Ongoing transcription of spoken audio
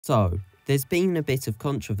So, there's been a bit of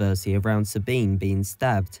controversy around Sabine being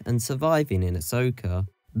stabbed and surviving in Ahsoka.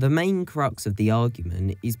 The main crux of the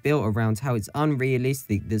argument is built around how it's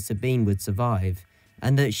unrealistic that Sabine would survive,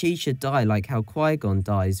 and that she should die like how Qui Gon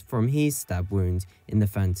dies from his stab wound in The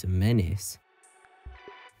Phantom Menace.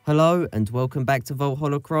 Hello and welcome back to Vault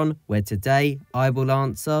Holocron, where today I will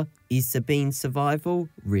answer, is Sabine's survival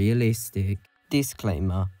realistic?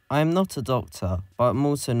 Disclaimer, I am not a doctor, but I'm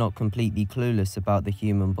also not completely clueless about the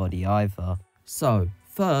human body either. So,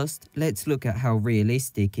 first, let's look at how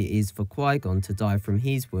realistic it is for Qui Gon to die from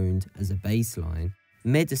his wound as a baseline.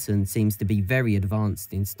 Medicine seems to be very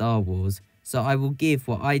advanced in Star Wars, so I will give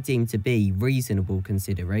what I deem to be reasonable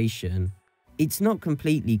consideration. It's not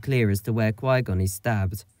completely clear as to where Qui Gon is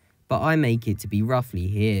stabbed, but I make it to be roughly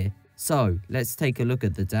here. So, let's take a look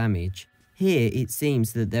at the damage. Here it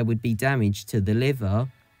seems that there would be damage to the liver,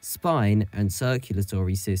 spine and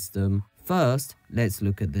circulatory system. First, let's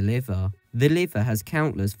look at the liver. The liver has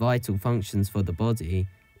countless vital functions for the body,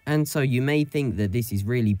 and so you may think that this is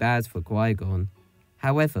really bad for Qui Gon.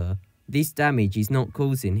 However, this damage is not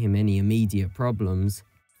causing him any immediate problems.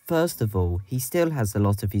 First of all, he still has a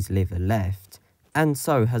lot of his liver left, and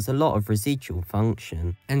so has a lot of residual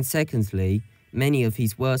function. And secondly, many of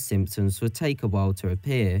his worst symptoms would take a while to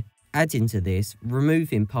appear. Adding to this,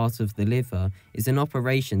 removing part of the liver is an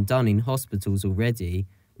operation done in hospitals already,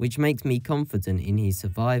 which makes me confident in his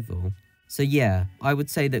survival. So yeah, I would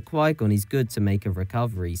say that Qui Gon is good to make a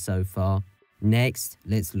recovery so far. Next,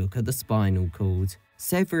 let's look at the spinal cord.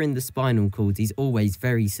 Severing the spinal cord is always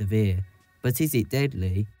very severe, but is it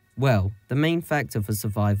deadly? Well, the main factor for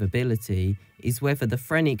survivability is whether the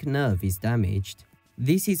phrenic nerve is damaged.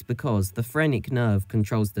 This is because the phrenic nerve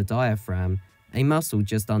controls the diaphragm, a muscle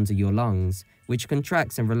just under your lungs, which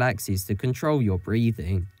contracts and relaxes to control your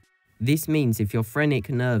breathing. This means if your phrenic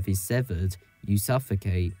nerve is severed, you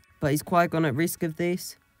suffocate. But is Qui Gon at risk of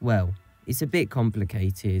this? Well, it's a bit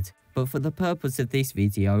complicated, but for the purpose of this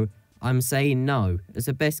video, I'm saying no as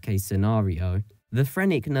a best case scenario. The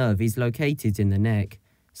phrenic nerve is located in the neck,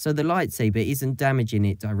 so the lightsaber isn't damaging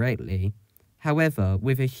it directly. However,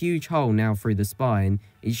 with a huge hole now through the spine,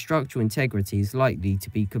 its structural integrity is likely to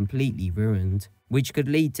be completely ruined, which could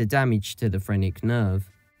lead to damage to the phrenic nerve.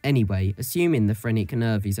 Anyway, assuming the phrenic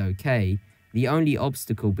nerve is okay, the only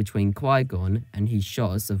obstacle between Qui Gon and his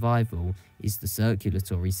shot at survival is the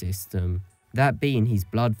circulatory system, that being his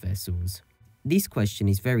blood vessels. This question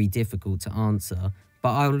is very difficult to answer,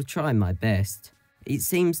 but I will try my best. It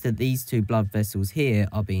seems that these two blood vessels here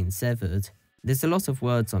are being severed. There's a lot of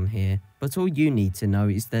words on here, but all you need to know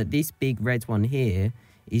is that this big red one here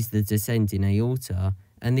is the descending aorta,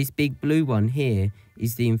 and this big blue one here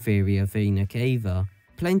is the inferior vena cava.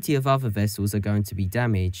 Plenty of other vessels are going to be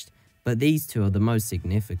damaged, but these two are the most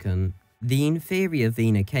significant. The inferior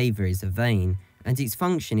vena cava is a vein, and its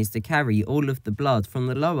function is to carry all of the blood from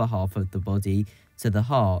the lower half of the body to the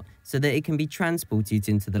heart so that it can be transported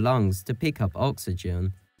into the lungs to pick up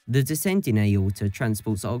oxygen. The descending aorta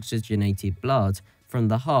transports oxygenated blood from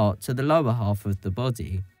the heart to the lower half of the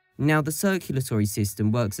body. Now, the circulatory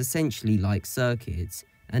system works essentially like circuits,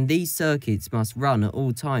 and these circuits must run at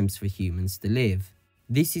all times for humans to live.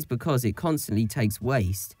 This is because it constantly takes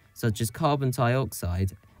waste, such as carbon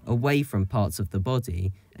dioxide, away from parts of the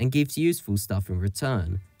body and gives useful stuff in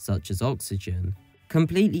return, such as oxygen.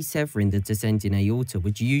 Completely severing the descending aorta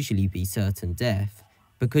would usually be certain death,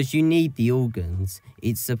 because you need the organs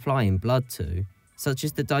it's supplying blood to, such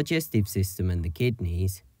as the digestive system and the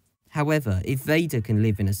kidneys. However, if Vader can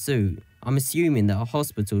live in a suit, I'm assuming that a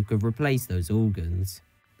hospital could replace those organs.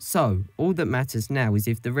 So, all that matters now is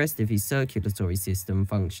if the rest of his circulatory system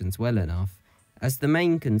functions well enough, as the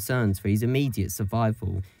main concerns for his immediate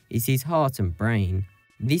survival is his heart and brain.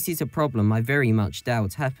 This is a problem I very much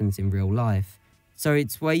doubt happens in real life, so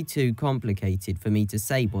it's way too complicated for me to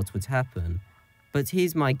say what would happen. But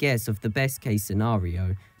here's my guess of the best case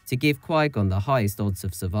scenario to give Qui Gon the highest odds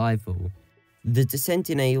of survival. The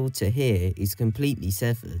descending aorta here is completely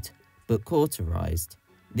severed, but cauterized.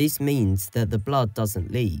 This means that the blood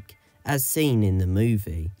doesn't leak, as seen in the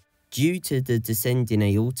movie. Due to the descending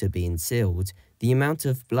aorta being sealed, the amount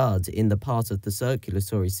of blood in the part of the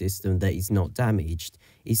circulatory system that is not damaged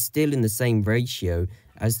is still in the same ratio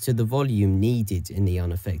as to the volume needed in the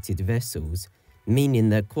unaffected vessels, meaning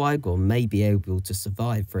that Qui Gon may be able to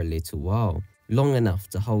survive for a little while, long enough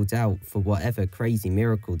to hold out for whatever crazy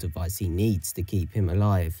miracle device he needs to keep him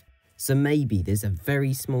alive. So maybe there's a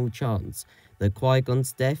very small chance that Qui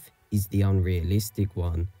Gon's death is the unrealistic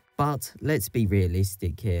one. But let's be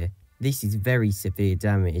realistic here. This is very severe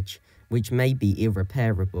damage, which may be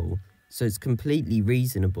irreparable, so it's completely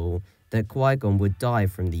reasonable that Qui Gon would die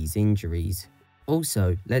from these injuries.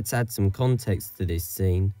 Also, let's add some context to this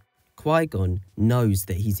scene. Qui Gon knows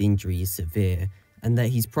that his injury is severe and that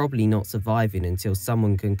he's probably not surviving until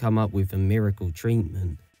someone can come up with a miracle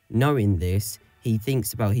treatment. Knowing this, he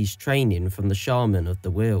thinks about his training from the shaman of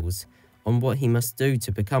the Wills on what he must do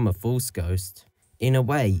to become a Force ghost. In a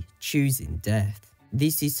way, choosing death.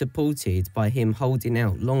 This is supported by him holding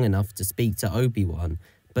out long enough to speak to Obi-Wan,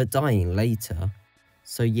 but dying later.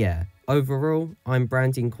 So yeah, overall, I'm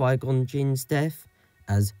branding Qui-Gon Jinn's death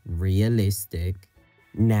as realistic.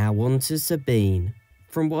 Now on to Sabine.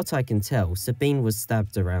 From what I can tell, Sabine was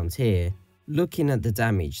stabbed around here. Looking at the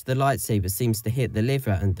damage, the lightsaber seems to hit the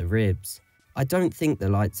liver and the ribs. I don't think the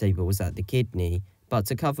lightsaber was at the kidney, but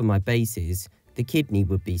to cover my bases, the kidney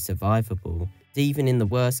would be survivable. Even in the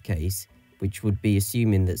worst case, which would be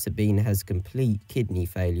assuming that Sabine has complete kidney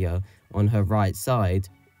failure on her right side,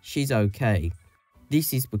 she's okay.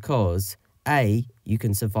 This is because A, you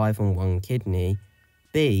can survive on one kidney,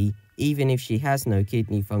 B, even if she has no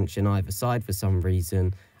kidney function either side for some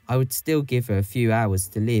reason, I would still give her a few hours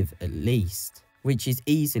to live at least, which is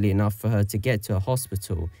easily enough for her to get to a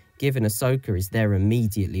hospital, given Ahsoka is there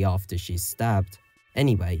immediately after she's stabbed.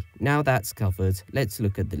 Anyway, now that's covered, let's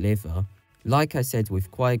look at the liver. Like I said with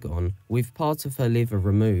Qui-Gon, with part of her liver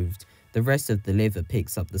removed, the rest of the liver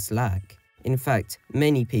picks up the slack. In fact,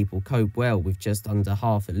 many people cope well with just under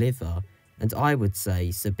half a liver, and I would say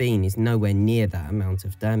Sabine is nowhere near that amount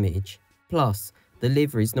of damage. Plus, the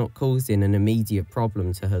liver is not causing an immediate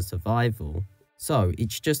problem to her survival, so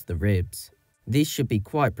it's just the ribs. This should be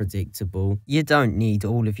quite predictable. You don't need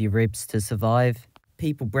all of your ribs to survive.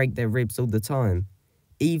 People break their ribs all the time.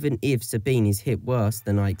 Even if Sabine is hit worse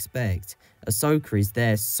than I expect, Ahsoka is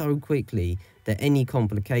there so quickly that any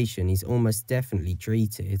complication is almost definitely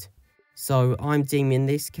treated. So I'm deeming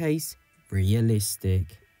this case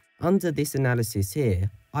realistic. Under this analysis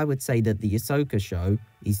here, I would say that the Ahsoka show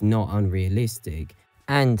is not unrealistic,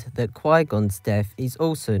 and that Qui-Gon's death is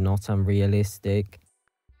also not unrealistic,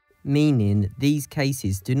 meaning these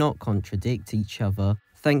cases do not contradict each other.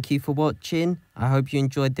 Thank you for watching, I hope you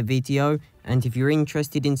enjoyed the video, and if you're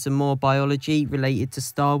interested in some more biology related to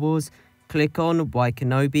Star Wars, click on why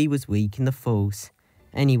Kenobi was weak in the Force.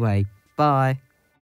 Anyway, bye.